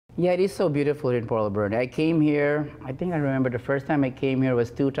Yeah, it is so beautiful in Port Alberni. I came here, I think I remember the first time I came here was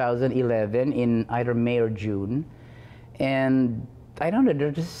 2011 in either May or June. And I don't know,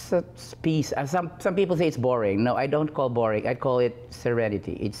 there's just such peace. Some people say it's boring. No, I don't call boring. I call it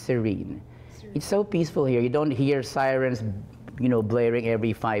serenity. It's serene. It's so peaceful here. You don't hear sirens, blaring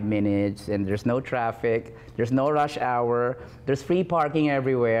every 5 minutes, and there's no traffic, there's no rush hour, there's free parking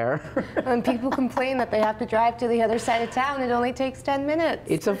everywhere. And people complain that they have to drive to the other side of town. It only takes 10 minutes.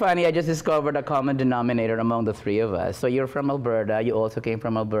 It's so funny, I just discovered a common denominator among the three of us. So you're from Alberta, you also came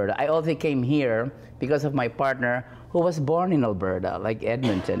from Alberta. I also came here because of my partner who was born in Alberta, like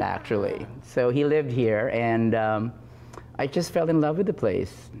Edmonton actually. So he lived here, and I just fell in love with the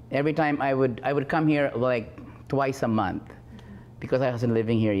place. Every time I would come here like twice a month, because I wasn't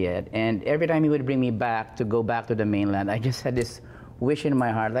living here yet. And every time he would bring me back to go back to the mainland, I just had this wish in my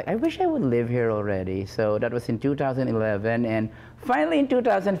heart, like, I wish I would live here already. So that was in 2011. And finally in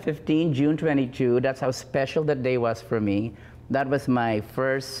 2015, June 22, that's how special that day was for me. That was my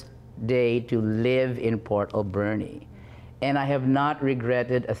first day to live in Port Alberni. And I have not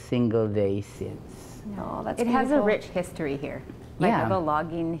regretted a single day since. No, that's It beautiful. has a rich history here. Like Yeah. the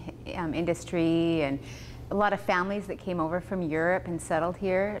logging industry and a lot of families that came over from Europe and settled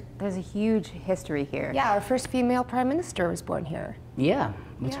here. There's a huge history here. Yeah, our first female prime minister was born here. Yeah.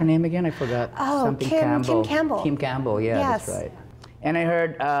 What's her name again? I forgot. Oh, Something Kim Campbell. Campbell. Kim Campbell, yeah, Yes. that's right. And I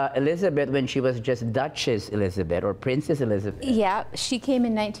heard Elizabeth, when she was just Duchess Elizabeth or Princess Elizabeth. Yeah, she came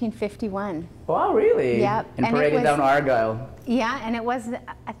in 1951. Wow, really? Yep. And And it paraded was- down Argyle. Yeah, and it was,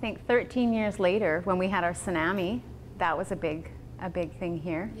 I think, 13 years later when we had our tsunami. That was a big thing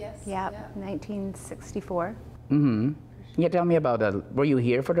here. Yes, Yep, yeah. 1964. Mm-hmm. Yeah, tell me about that. Were you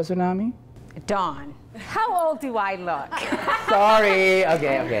here for the tsunami? Dawn, how old do I look? Sorry.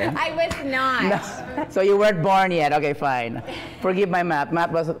 Okay. I was not. So you weren't born yet. Okay, fine. Forgive my math.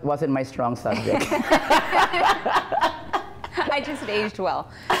 Math wasn't my strong subject. I just aged well.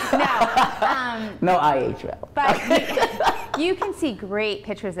 No. No, I age well. But you can see great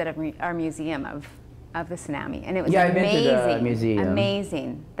pictures at our museum of the tsunami, and it was Yeah, I've been to amazing. the museum.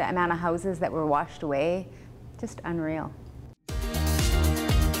 Amazing, the amount of houses that were washed away, just unreal.